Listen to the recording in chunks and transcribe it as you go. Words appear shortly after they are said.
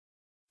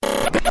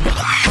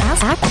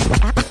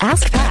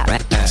Ask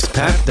Pat.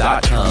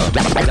 AskPat.com.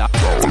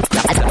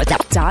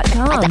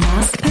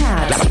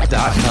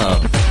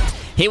 AskPat.com.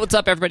 Hey, what's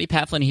up, everybody?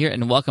 Pat Flynn here,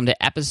 and welcome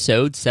to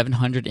episode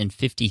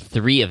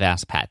 753 of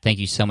Ask Pat. Thank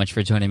you so much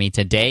for joining me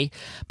today.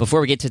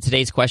 Before we get to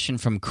today's question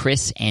from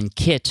Chris and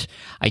Kit,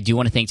 I do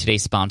want to thank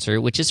today's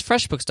sponsor, which is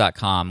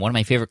FreshBooks.com, one of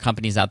my favorite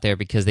companies out there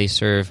because they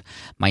serve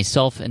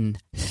myself and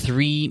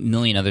 3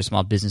 million other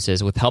small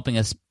businesses with helping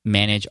us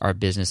manage our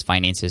business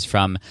finances,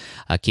 from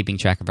keeping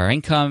track of our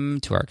income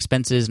to our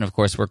expenses. And of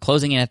course, we're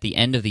closing in at the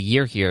end of the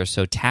year here,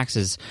 so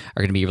taxes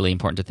are going to be really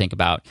important to think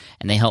about.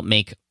 And they help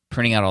make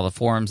printing out all the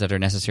forms that are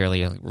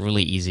necessarily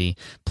really easy.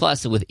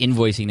 Plus, with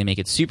invoicing, they make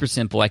it super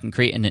simple. I can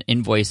create an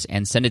invoice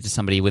and send it to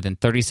somebody within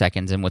 30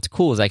 seconds. And what's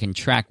cool is I can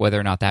track whether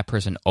or not that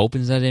person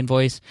opens that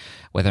invoice,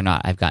 whether or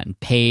not I've gotten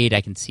paid.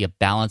 I can see a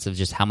balance of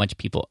just how much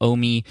people owe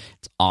me.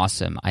 It's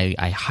awesome.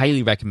 I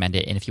highly recommend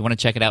it. And if you want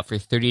to check it out for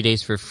 30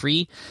 days for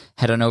free,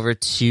 head on over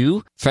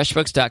to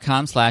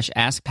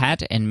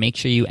freshbooks.com/askpat and make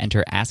sure you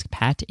enter Ask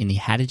Pat in the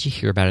How Did You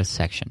Hear About Us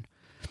section.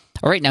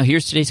 All right, now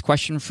here's today's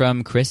question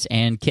from Chris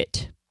and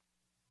Kit.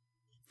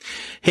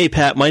 Hey,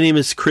 Pat, my name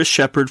is Chris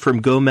Shepard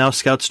from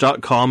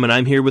GoMouseScouts.com, and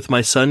I'm here with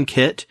my son,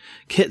 Kit.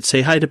 Kit,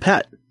 say hi to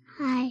Pat.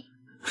 Hi.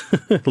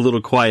 A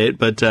little quiet,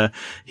 but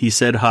he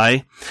said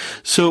hi.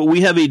 So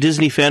we have a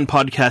Disney fan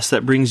podcast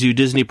that brings you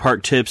Disney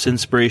park tips,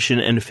 inspiration,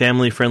 and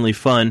family-friendly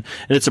fun,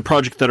 and it's a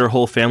project that our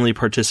whole family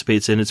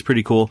participates in. It's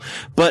pretty cool.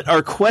 But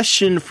our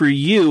question for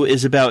you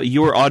is about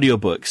your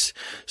audiobooks.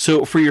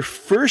 So for your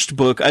first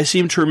book, I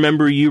seem to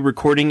remember you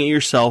recording it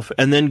yourself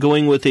and then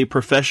going with a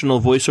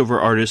professional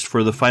voiceover artist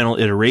for the final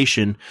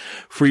iteration.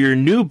 For your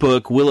new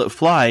book, Will It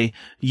Fly,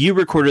 you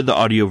recorded the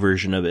audio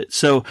version of it.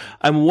 So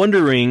I'm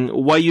wondering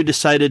why you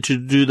decided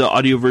to do the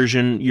audio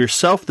version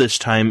yourself this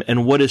time,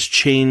 and what has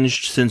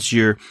changed since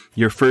your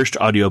first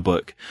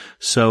audiobook.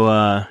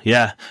 So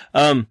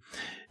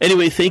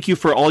anyway, thank you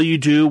for all you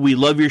do. We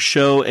love your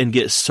show and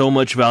get so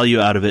much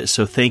value out of it,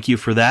 so thank you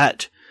for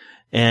that.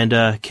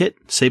 And Kit,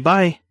 say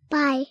bye.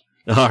 Bye.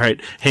 All right.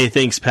 Hey,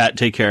 thanks, Pat.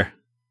 Take care.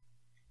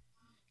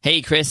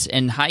 Hey, Chris,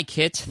 and hi,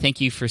 Kit. Thank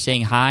you for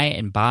saying hi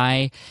and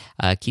bye.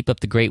 Keep up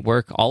the great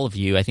work, all of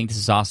you. I think this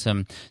is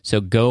awesome.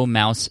 So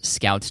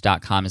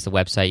GoMouseScouts.com is the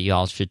website. You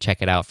all should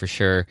check it out for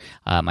sure.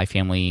 My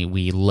family,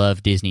 we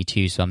love Disney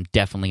too, so I'm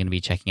definitely going to be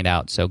checking it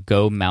out. So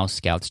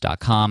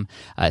GoMouseScouts.com.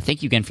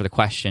 Thank you again for the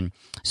question.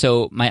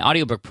 So my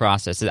audiobook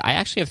process, I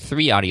actually have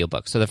 3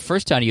 audiobooks. So the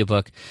first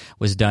audiobook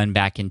was done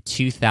back in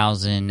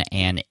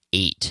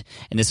 2008.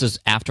 And this was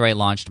after I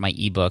launched my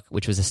ebook,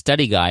 which was a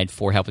study guide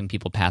for helping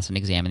people pass an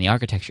exam in the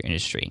architecture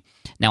industry.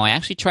 Now, I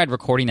actually tried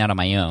recording that on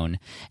my own,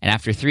 and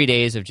after 3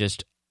 days of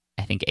just,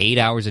 I think, 8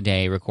 hours a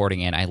day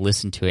recording it, I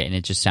listened to it, and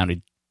it just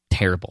sounded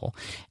terrible.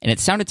 And it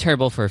sounded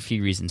terrible for a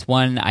few reasons.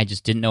 One, I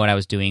just didn't know what I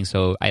was doing,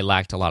 so I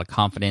lacked a lot of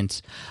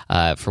confidence.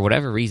 For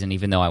whatever reason,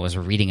 even though I was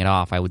reading it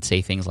off, I would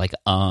say things like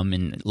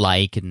and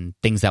like and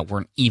things that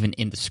weren't even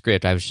in the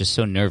script. I was just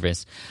so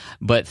nervous.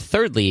 But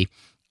thirdly,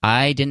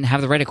 I didn't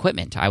have the right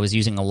equipment. I was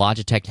using a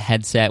Logitech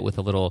headset with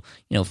a little,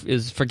 it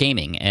was for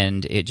gaming,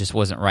 and it just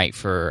wasn't right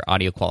for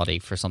audio quality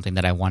for something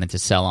that I wanted to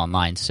sell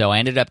online. So I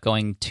ended up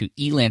going to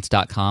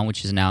elance.com,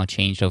 which is now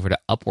changed over to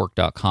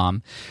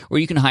upwork.com, where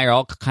you can hire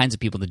all kinds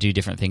of people to do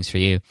different things for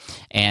you.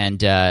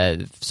 And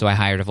so I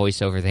hired a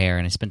voiceover there,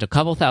 and I spent a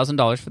couple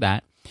 $1,000s for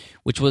that,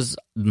 which was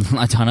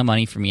a ton of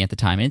money for me at the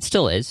time, and it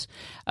still is,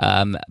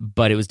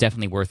 but it was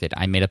definitely worth it.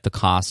 I made up the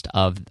cost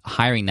of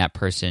hiring that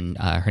person.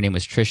 Her name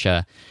was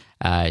Trisha.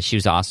 She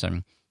was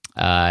awesome.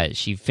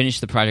 She finished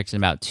the project in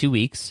about 2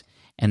 weeks,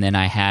 and then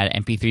I had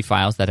MP3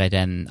 files that I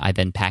then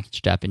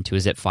packaged up into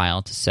a zip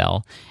file to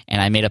sell, and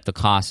I made up the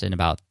cost in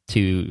about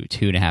two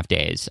and a half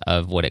days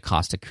of what it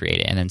cost to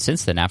create it. And then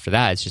since then, after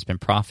that, it's just been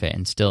profit,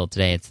 and still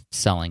today it's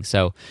selling.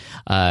 So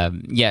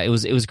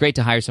it was great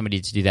to hire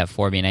somebody to do that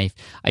for me, and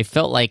I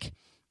felt like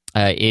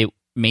it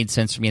made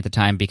sense for me at the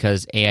time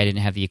because A, I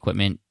didn't have the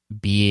equipment,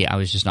 B, I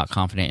was just not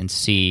confident, and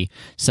C,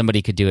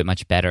 somebody could do it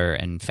much better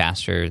and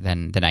faster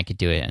than I could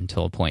do it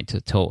until a point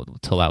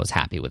till I was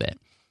happy with it.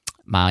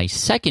 My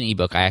second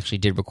ebook, I actually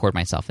did record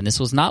myself, and this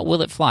was not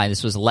Will It Fly.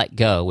 This was Let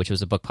Go, which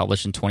was a book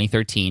published in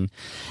 2013,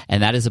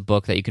 and that is a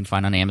book that you can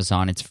find on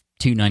Amazon. It's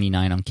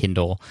 $2.99 on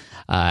Kindle,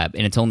 and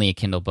it's only a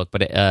Kindle book,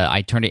 but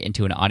I turned it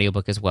into an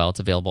audiobook as well. It's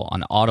available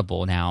on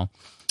Audible now.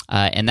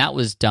 And that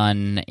was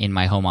done in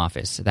my home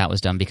office. That was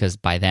done because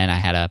by then I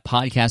had a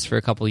podcast for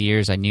a couple of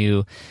years. I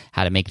knew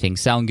how to make things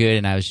sound good,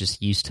 and I was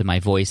just used to my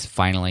voice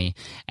finally,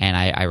 and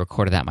I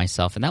recorded that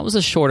myself. And that was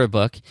a shorter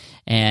book,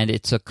 and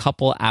it's a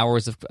couple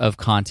hours of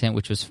content,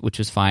 which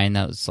was fine.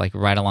 That was like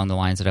right along the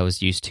lines that I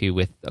was used to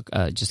with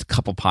just a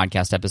couple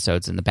podcast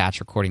episodes and the batch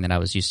recording that I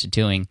was used to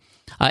doing.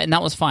 And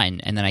that was fine.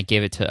 And then I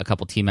gave it to a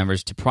couple team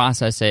members to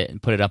process it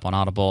and put it up on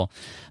Audible.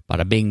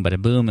 Bada bing,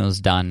 bada boom, it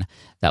was done.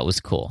 That was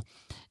cool.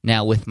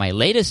 Now, with my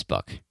latest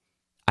book,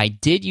 I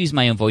did use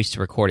my own voice to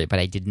record it, but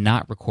I did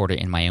not record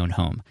it in my own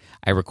home.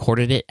 I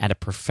recorded it at a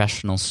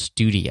professional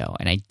studio,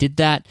 and I did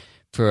that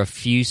for a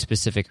few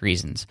specific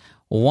reasons.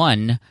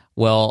 One,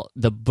 well,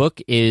 the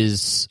book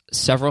is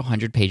several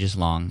hundred pages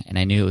long, and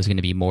I knew it was going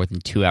to be more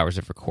than 2 hours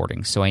of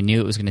recording. So I knew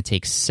it was going to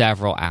take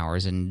several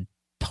hours, and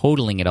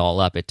totaling it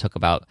all up, it took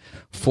about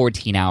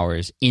 14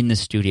 hours in the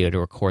studio to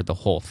record the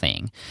whole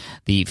thing.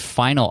 The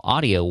final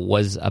audio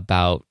was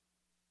about,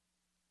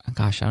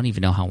 gosh, I don't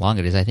even know how long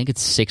it is. I think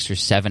it's 6 or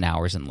 7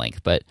 hours in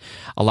length, but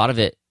a lot of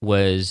it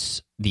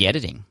was the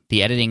editing,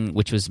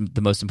 which was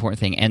the most important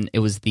thing. And it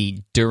was the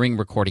during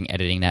recording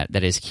editing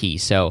that is key.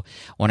 So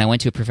when I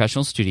went to a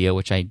professional studio,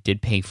 which I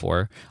did pay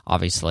for,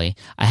 obviously,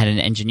 I had an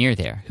engineer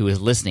there who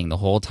was listening the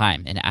whole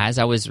time. And as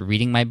I was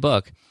reading my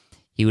book,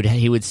 he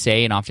would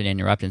say, and often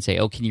interrupt and say,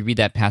 "Oh, can you read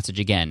that passage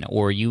again?"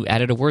 Or "You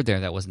added a word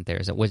there that wasn't there.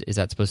 Is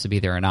that supposed to be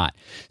there or not?"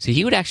 So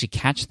he would actually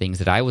catch things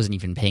that I wasn't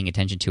even paying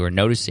attention to or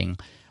noticing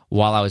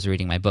while I was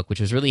reading my book, which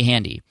was really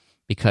handy,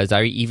 because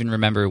I even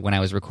remember when I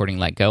was recording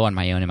Let Go on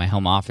my own in my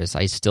home office,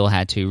 I still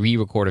had to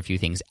re-record a few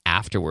things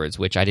afterwards,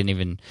 which I didn't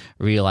even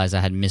realize I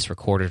had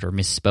misrecorded or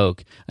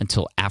misspoke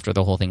until after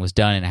the whole thing was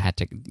done, and I had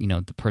to,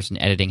 the person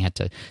editing had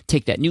to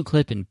take that new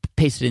clip and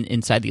paste it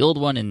inside the old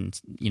one, and,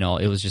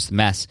 it was just a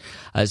mess.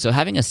 So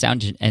having a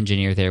sound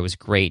engineer there was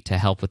great to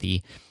help with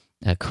the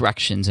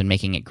corrections and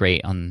making it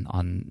great on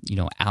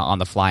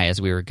the fly as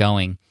we were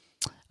going.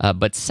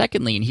 But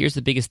secondly, and here's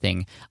the biggest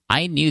thing,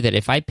 I knew that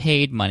if I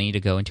paid money to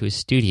go into a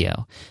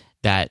studio,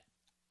 that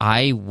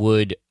I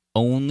would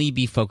only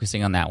be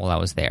focusing on that while I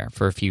was there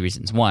for a few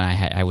reasons. One,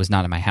 I was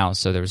not in my house,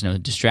 so there was no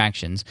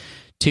distractions.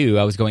 Two,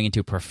 I was going into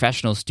a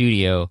professional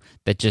studio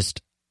that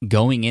just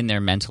going in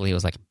there mentally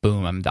was like,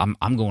 boom,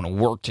 I'm going to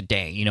work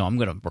today. I'm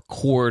going to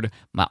record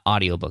my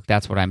audiobook.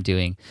 That's what I'm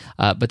doing.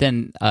 But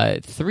then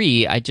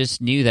three, I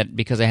just knew that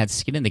because I had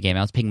skin in the game,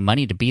 I was paying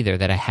money to be there,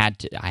 that I had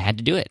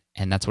to do it.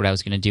 And that's what I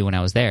was going to do when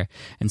I was there.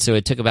 And so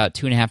it took about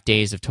 2.5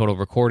 days of total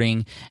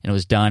recording, and it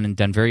was done and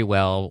done very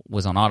well,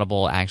 was on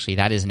Audible. Actually,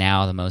 that is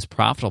now the most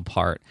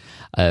profitable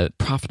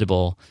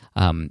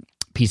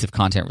piece of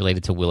content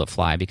related to Will It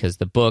Fly, because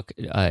the book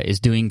is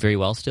doing very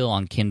well still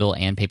on Kindle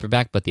and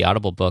paperback, but the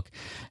Audible book,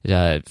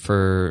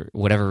 for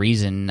whatever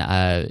reason,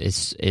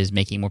 is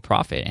making more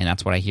profit, and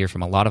that's what I hear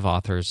from a lot of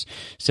authors.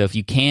 So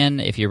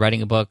if you're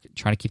writing a book,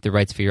 try to keep the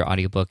rights for your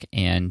audiobook,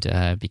 and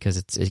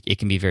because it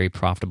can be very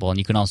profitable, and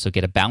you can also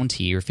get a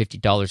bounty or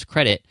 $50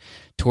 credit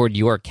toward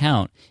your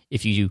account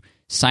if you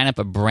sign up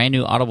a brand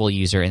new Audible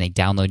user and they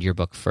download your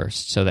book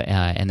first. So that,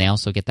 and they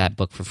also get that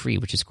book for free,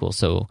 which is cool.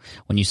 So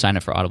when you sign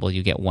up for Audible,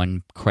 you get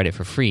 1 credit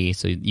for free.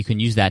 So you can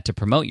use that to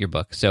promote your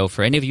book. So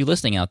for any of you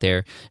listening out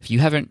there, if you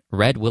haven't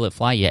read Will It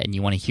Fly yet and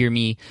you want to hear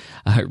me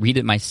read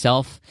it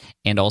myself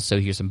and also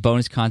hear some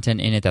bonus content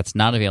in it that's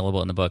not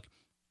available in the book,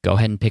 go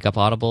ahead and pick up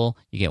Audible.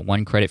 You get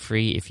 1 credit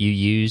free. If you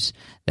use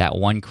that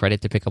 1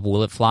 credit to pick up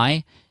Will It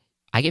Fly,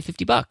 I get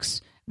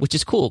 $50, which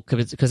is cool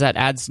because that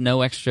adds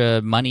no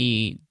extra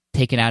money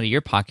taken out of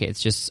your pocket.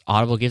 It's just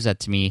Audible gives that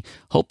to me,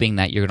 hoping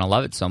that you're going to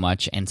love it so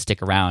much and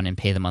stick around and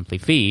pay the monthly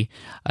fee.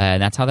 And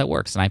that's how that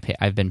works. And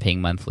I've been paying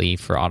monthly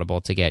for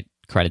Audible to get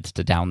credits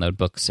to download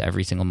books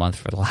every single month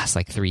for the last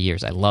 3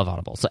 years. I love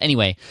Audible. So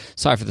anyway,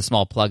 sorry for the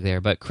small plug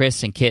there. But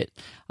Chris and Kit,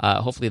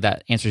 hopefully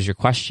that answers your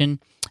question.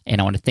 And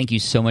I want to thank you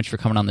so much for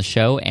coming on the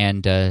show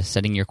and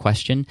sending your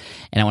question.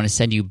 And I want to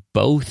send you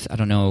both, I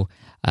don't know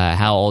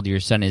how old your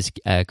son is,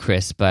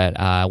 Chris, but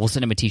we'll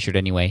send him a T-shirt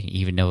anyway,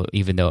 even though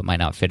it might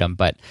not fit him.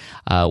 But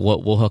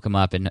we'll hook him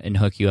up and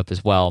hook you up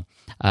as well.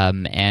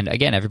 And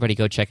again, everybody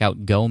go check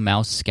out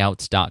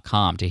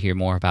GoMouseScouts.com to hear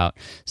more about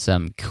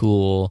some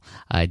cool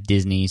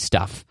Disney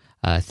stuff,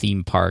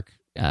 theme park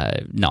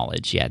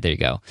knowledge. Yeah, there you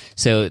go.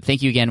 So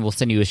thank you again. We'll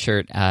send you a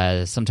shirt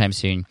sometime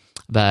soon.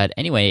 But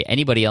anyway,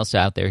 anybody else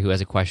out there who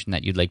has a question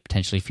that you'd like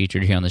potentially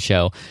featured here on the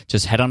show,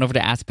 just head on over to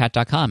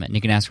AskPat.com and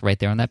you can ask right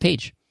there on that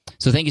page.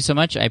 So thank you so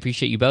much. I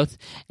appreciate you both.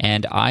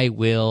 And I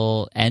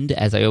will end,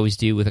 as I always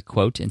do, with a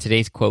quote. And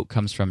today's quote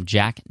comes from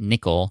Jack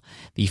Nickel,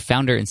 the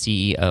founder and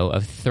CEO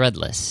of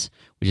Threadless,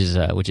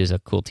 which is a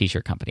cool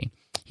t-shirt company.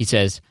 He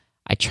says,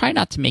 "I try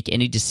not to make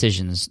any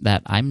decisions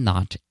that I'm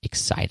not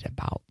excited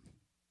about."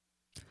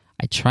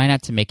 I try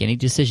not to make any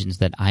decisions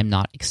that I'm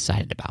not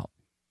excited about.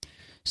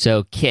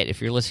 So, Kit,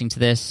 if you're listening to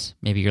this,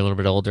 maybe you're a little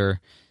bit older,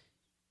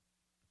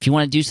 if you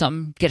want to do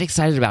something, get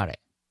excited about it,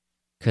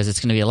 because it's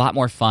going to be a lot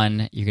more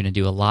fun. You're going to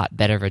do a lot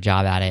better of a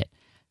job at it.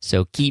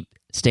 So keep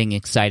staying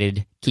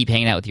excited. Keep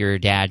hanging out with your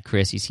dad,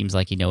 Chris. He seems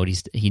like he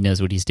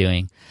knows what he's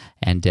doing.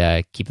 And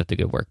keep up the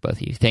good work, both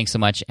of you. Thanks so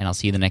much, and I'll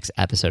see you in the next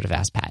episode of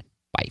Ask Pat.